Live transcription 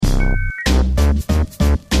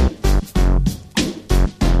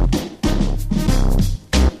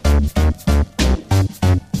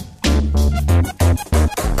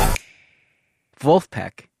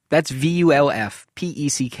Vulfpeck, that's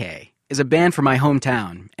Vulfpeck, is a band from my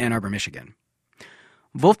hometown, Ann Arbor, Michigan.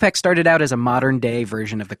 Vulfpeck started out as a modern-day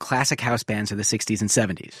version of the classic house bands of the 60s and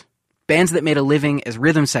 70s. Bands that made a living as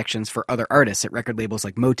rhythm sections for other artists at record labels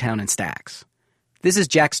like Motown and Stax. This is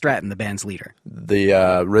Jack Stratton, the band's leader.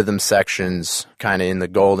 The rhythm sections kind of in the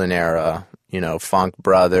golden era, Funk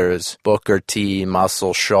Brothers, Booker T,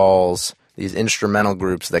 Muscle Shoals, these instrumental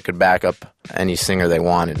groups that could back up any singer they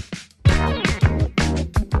wanted.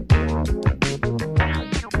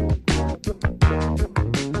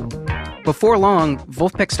 Before long,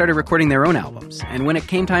 Vulfpeck started recording their own albums, and when it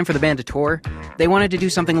came time for the band to tour, they wanted to do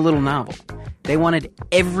something a little novel. They wanted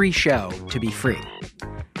every show to be free.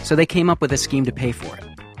 So they came up with a scheme to pay for it.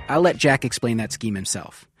 I'll let Jack explain that scheme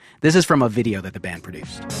himself. This is from a video that the band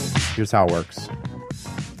produced. Here's how it works.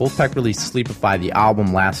 Vulfpeck released Sleepify, the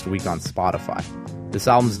album, last week on Spotify. This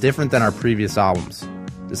album's different than our previous albums.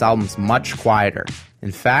 This album's much quieter.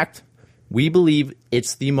 In fact, we believe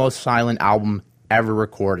it's the most silent album ever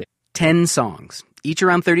recorded. 10 songs, each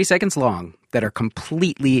around 30 seconds long, that are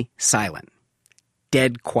completely silent.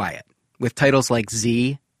 Dead quiet, with titles like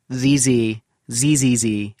Z, ZZ,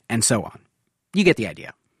 ZZZ, and so on. You get the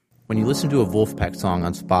idea. When you listen to a Vulfpeck song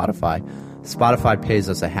on Spotify, Spotify pays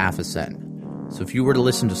us 0.5 cent. So if you were to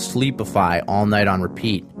listen to Sleepify all night on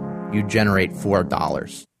repeat, you'd generate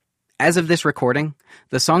 $4. As of this recording,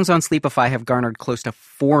 the songs on Sleepify have garnered close to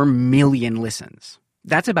 4 million listens.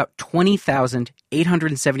 That's about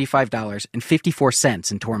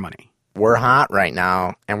 $20,875.54 in tour money. We're hot right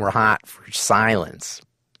now, and we're hot for silence,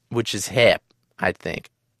 which is hip, I think.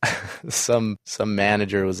 Some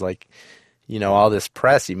manager was like, all this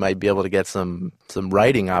press, you might be able to get some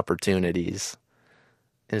writing opportunities.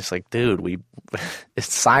 And it's like, dude,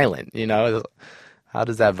 it's silent, How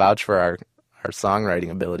does that vouch for our songwriting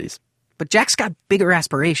abilities? But Jack's got bigger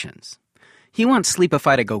aspirations. He wants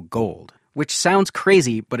Sleepify to go gold, which sounds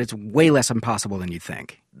crazy, but it's way less impossible than you'd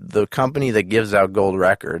think. The company that gives out gold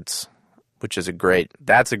records, that's a great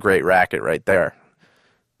racket right there.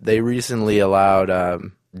 They recently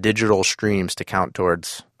allowed digital streams to count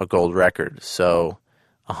towards a gold record. So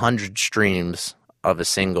 100 streams of a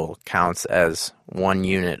single counts as 1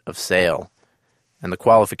 unit of sale. And the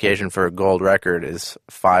qualification for a gold record is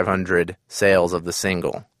 500 sales of the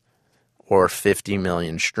single or 50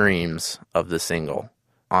 million streams of the single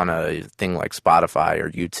on a thing like Spotify or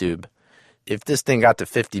YouTube. If this thing got to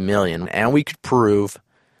 50 million and we could prove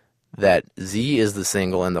that Z is the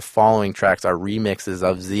single and the following tracks are remixes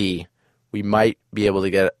of Z, we might be able to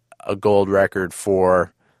get a gold record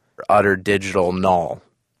for utter digital null.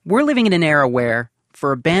 We're living in an era where,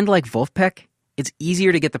 for a band like Vulfpeck, it's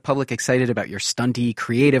easier to get the public excited about your stunty,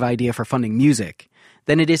 creative idea for funding music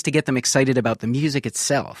than it is to get them excited about the music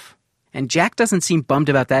itself. And Jack doesn't seem bummed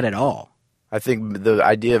about that at all. I think the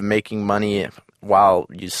idea of making money while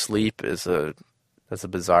you sleep that's a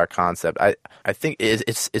bizarre concept. I think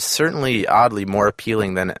it's certainly oddly more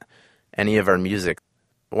appealing than any of our music.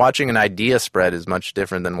 Watching an idea spread is much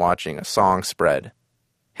different than watching a song spread.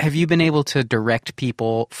 Have you been able to direct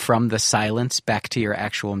people from the silence back to your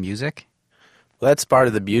actual music? Well, that's part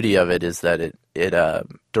of the beauty of it, is that it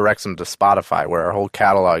directs them to Spotify, where our whole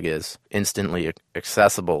catalog is instantly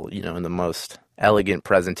accessible, in the most elegant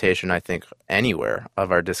presentation, I think, anywhere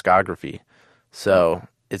of our discography. So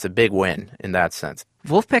it's a big win in that sense.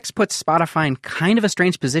 Vulfpeck's put Spotify in kind of a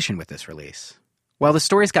strange position with this release. While the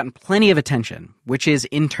story's gotten plenty of attention, which is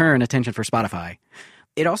in turn attention for Spotify,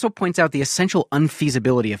 it also points out the essential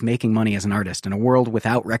unfeasibility of making money as an artist in a world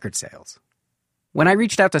without record sales. When I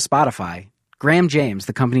reached out to Spotify, Graham James,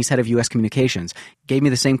 the company's head of U.S. communications, gave me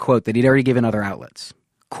the same quote that he'd already given other outlets.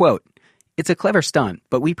 Quote, "It's a clever stunt,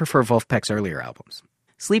 but we prefer Vulfpeck's earlier albums.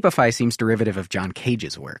 Sleepify seems derivative of John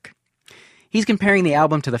Cage's work." He's comparing the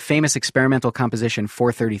album to the famous experimental composition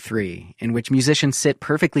 433, in which musicians sit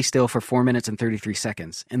perfectly still for 4 minutes and 33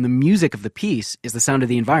 seconds, and the music of the piece is the sound of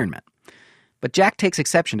the environment. But Jack takes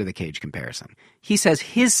exception to the Cage comparison. He says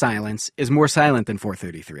his silence is more silent than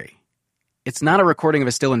 433. It's not a recording of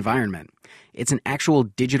a still environment. It's an actual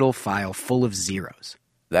digital file full of zeros.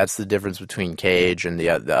 That's the difference between Cage and the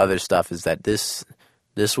other stuff, is that this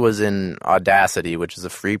was in Audacity, which is a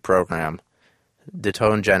free program, the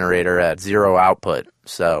tone generator at zero output.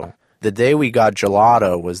 So the day we got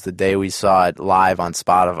Gelato was the day we saw it live on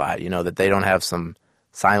Spotify, that they don't have some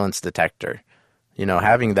silence detector.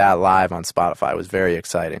 Having that live on Spotify was very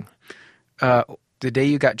exciting. The day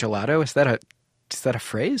you got Gelato, is that a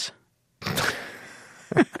phrase?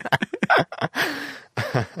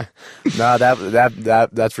 No,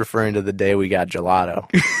 that's referring to the day we got Gelato.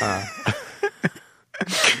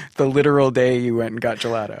 The literal day you went and got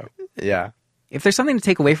Gelato. Yeah. If there's something to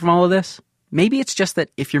take away from all of this, maybe it's just that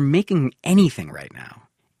if you're making anything right now,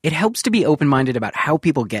 it helps to be open-minded about how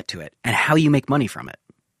people get to it and how you make money from it.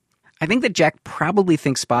 I think that Jack probably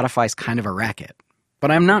thinks Spotify's kind of a racket,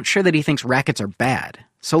 but I'm not sure that he thinks rackets are bad,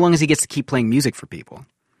 so long as he gets to keep playing music for people.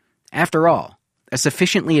 After all, a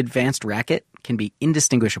sufficiently advanced racket can be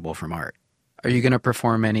indistinguishable from art. Are you going to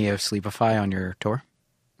perform any of Sleepify on your tour?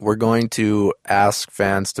 We're going to ask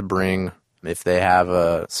fans to bring, if they have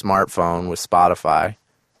a smartphone with Spotify,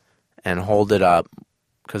 and hold it up,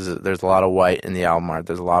 because there's a lot of white in the album art.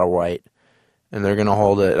 There's a lot of white. And they're going to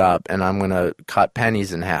hold it up, and I'm going to cut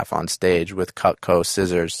pennies in half on stage with Cutco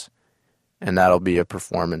scissors, and that'll be a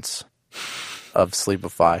performance of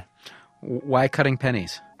Sleepify. Why cutting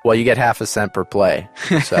pennies? Well, you get half a cent per play,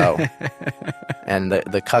 so and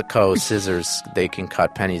the Cutco scissors, they can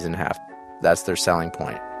cut pennies in half. That's their selling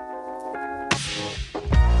point.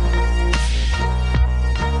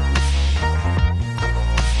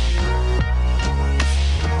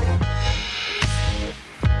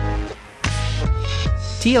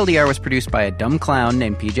 TLDR was produced by a dumb clown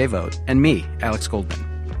named PJ Vogt and me, Alex Goldman.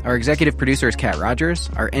 Our executive producer is Kat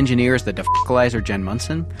Rogers. Our engineer is the defocalizer Jen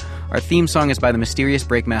Munson. Our theme song is by the mysterious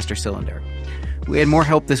Breakmaster Cylinder. We had more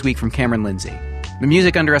help this week from Cameron Lindsay. The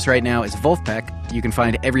music under us right now is Wolfpack. You can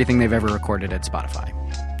find everything they've ever recorded at Spotify.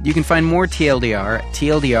 You can find more TLDR at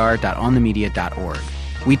tldr.onthemedia.org.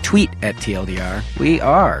 We tweet at TLDR. We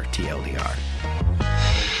are TLDR.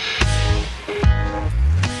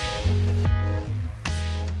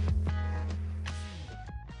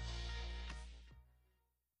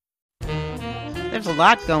 There's a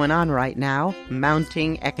lot going on right now.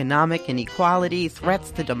 Mounting economic inequality,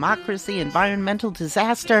 threats to democracy, environmental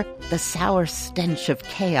disaster, the sour stench of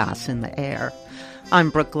chaos in the air.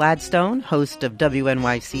 I'm Brooke Gladstone, host of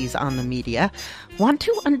WNYC's On the Media. Want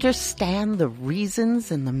to understand the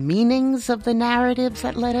reasons and the meanings of the narratives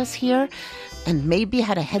that led us here, and maybe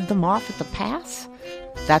how to head them off at the pass?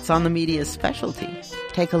 That's On the Media's specialty.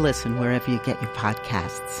 Take a listen wherever you get your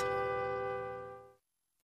podcasts.